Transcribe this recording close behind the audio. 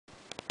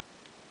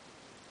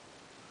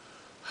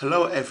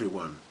Hello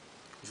everyone,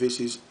 this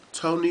is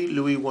Tony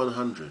Louis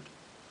 100.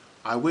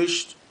 I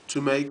wished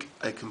to make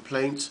a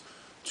complaint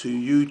to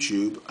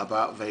YouTube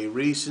about very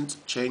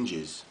recent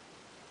changes.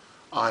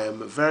 I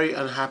am very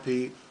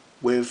unhappy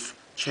with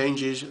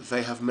changes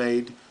they have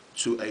made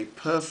to a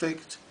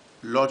perfect,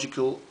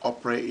 logical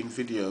operating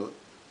video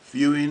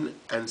viewing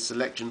and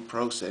selection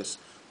process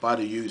by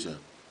the user.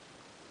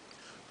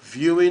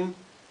 Viewing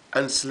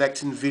and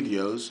selecting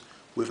videos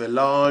with a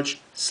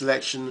large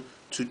selection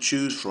to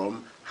choose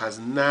from has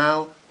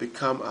now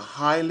become a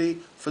highly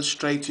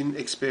frustrating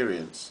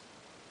experience.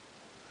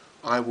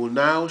 I will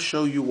now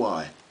show you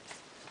why.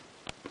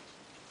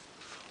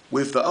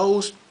 With the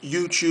old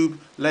YouTube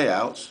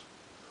layout,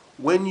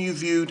 when you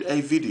viewed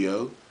a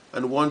video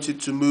and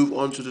wanted to move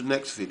on to the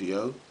next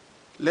video,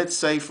 let's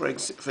say for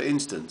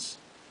instance,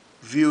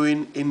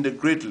 viewing in the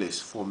grid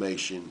list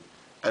formation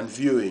and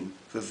viewing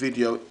the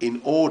video in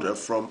order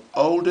from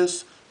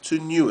oldest to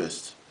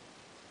newest,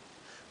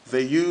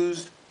 they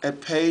used a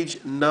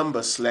page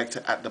number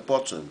selector at the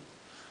bottom,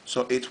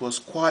 so it was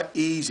quite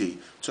easy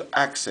to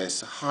access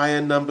higher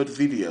numbered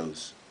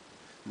videos.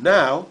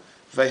 Now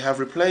they have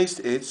replaced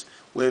it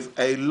with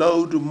a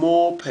load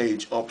more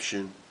page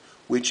option,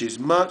 which is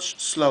much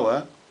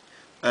slower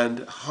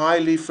and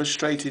highly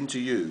frustrating to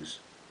use.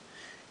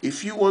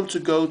 If you want to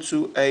go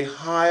to a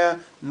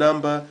higher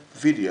number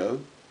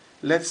video,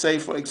 let's say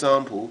for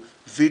example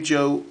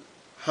video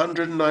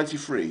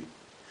 193,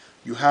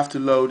 you have to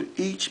load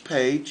each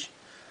page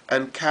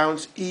and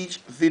count each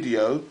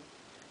video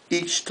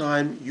each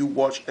time you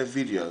watch a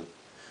video,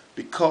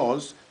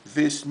 because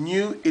this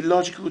new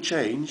illogical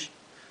change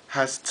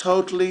has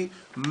totally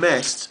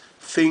messed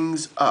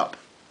things up.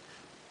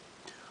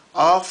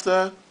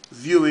 After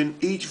viewing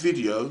each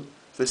video,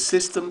 the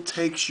system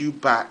takes you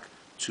back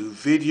to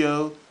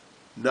video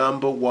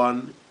number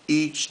 1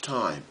 each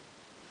time.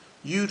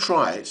 You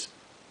try it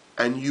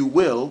and you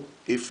will,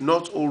 if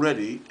not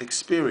already,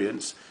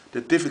 experience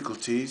the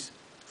difficulties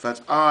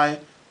that I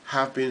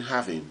have been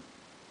having.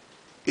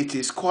 It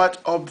is quite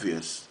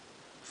obvious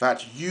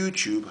that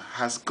YouTube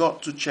has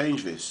got to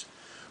change this,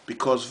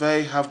 because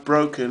they have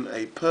broken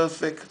a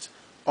perfect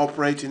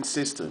operating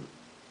system.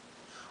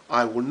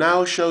 I will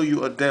now show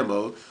you a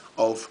demo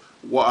of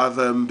what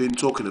I've been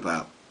talking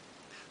about.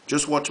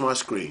 Just watch my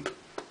screen.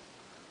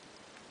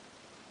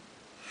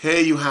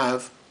 Here you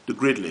have the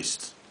grid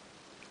list.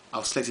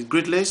 I've selected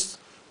grid list,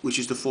 which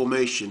is the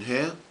formation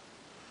here,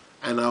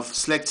 and I've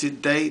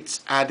selected dates,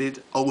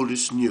 added,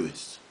 oldest,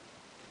 newest.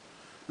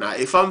 Now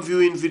if I'm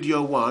viewing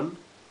video 1,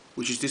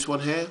 which is this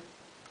one here,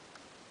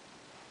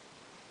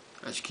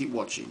 as you keep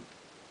watching.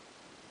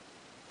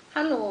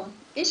 Hallo,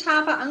 ich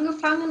habe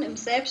angefangen im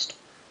Selbst...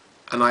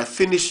 And I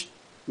finish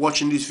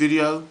watching this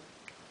video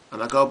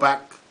and I go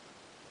back,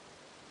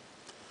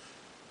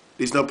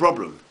 there's no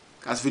problem.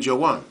 That's video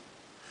 1.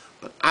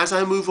 But as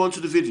I move on to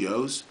the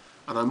videos,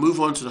 and I move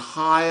on to the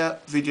higher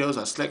videos,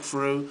 I select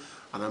through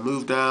and I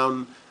move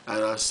down,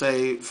 and I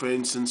say for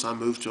instance I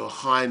move to a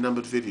high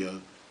numbered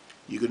video,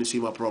 you're going to see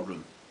my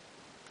problem.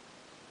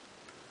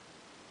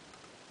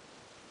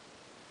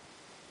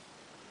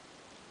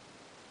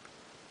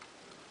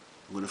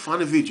 I'm going to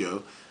find a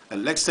video,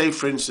 and let's say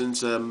for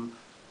instance I'll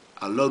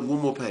load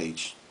one more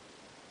page.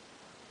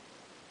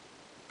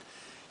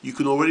 You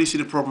can already see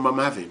the problem I'm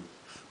having,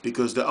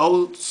 because the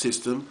old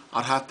system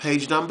I'd have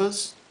page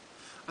numbers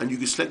and you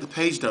could select the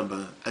page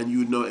number and you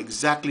would know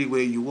exactly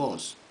where you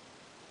was.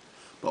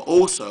 But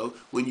also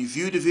when you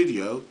view the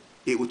video,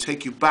 it will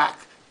take you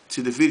back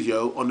to the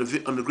video on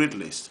the grid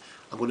list.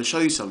 I'm going to show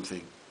you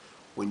something.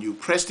 When you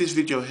press this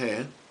video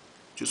here,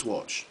 just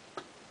watch.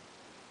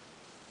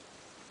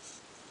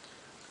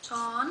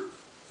 John,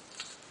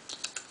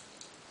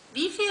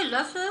 wie viele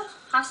Löffel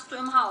hast du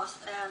im Haus?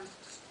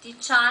 Die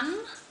Chan,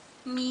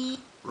 mi...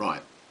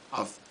 Right.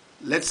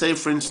 Let's say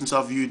for instance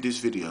I've viewed this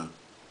video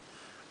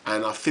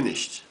and I've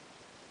finished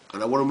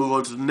and I want to move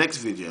on to the next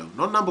video.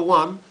 Not number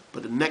 1,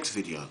 but the next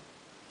video.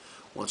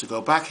 I want to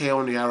go back here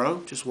on the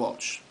arrow, just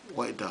watch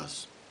what it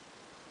does.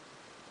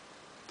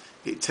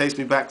 It takes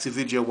me back to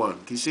video 1.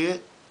 Can you see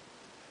it?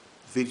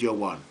 Video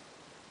 1.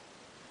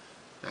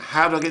 Now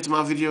how do I get to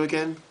my video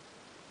again?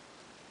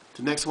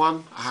 The next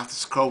one, I have to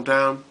scroll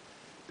down.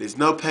 There's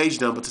no page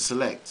number to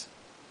select,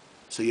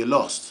 so you're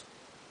lost.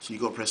 So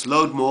you've got to press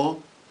load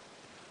more.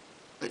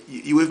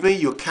 You with me?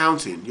 You're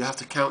counting. You have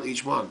to count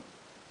each one.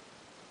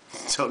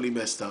 Totally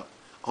messed up.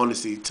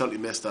 Honestly, totally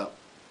messed up.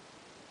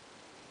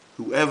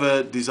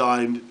 Whoever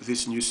designed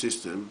this new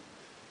system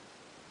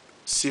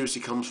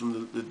seriously comes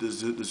from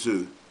the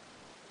zoo.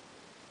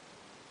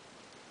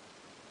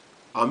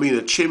 I mean,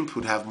 a chimp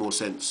would have more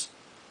sense.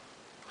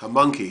 A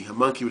monkey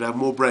would have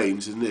more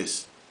brains than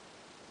this.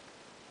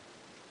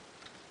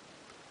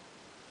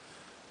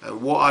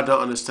 And what I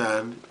don't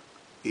understand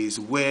is,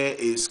 where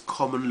is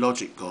common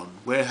logic gone?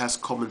 Where has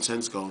common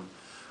sense gone?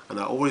 And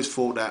I always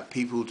thought that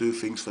people do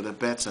things for the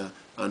better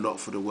and not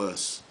for the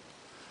worse.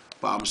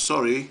 But I'm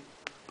sorry,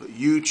 but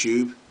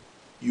YouTube,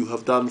 you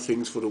have done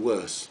things for the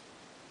worse.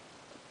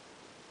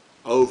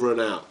 Over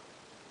and out.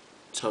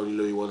 Tony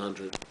Louis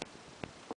 100.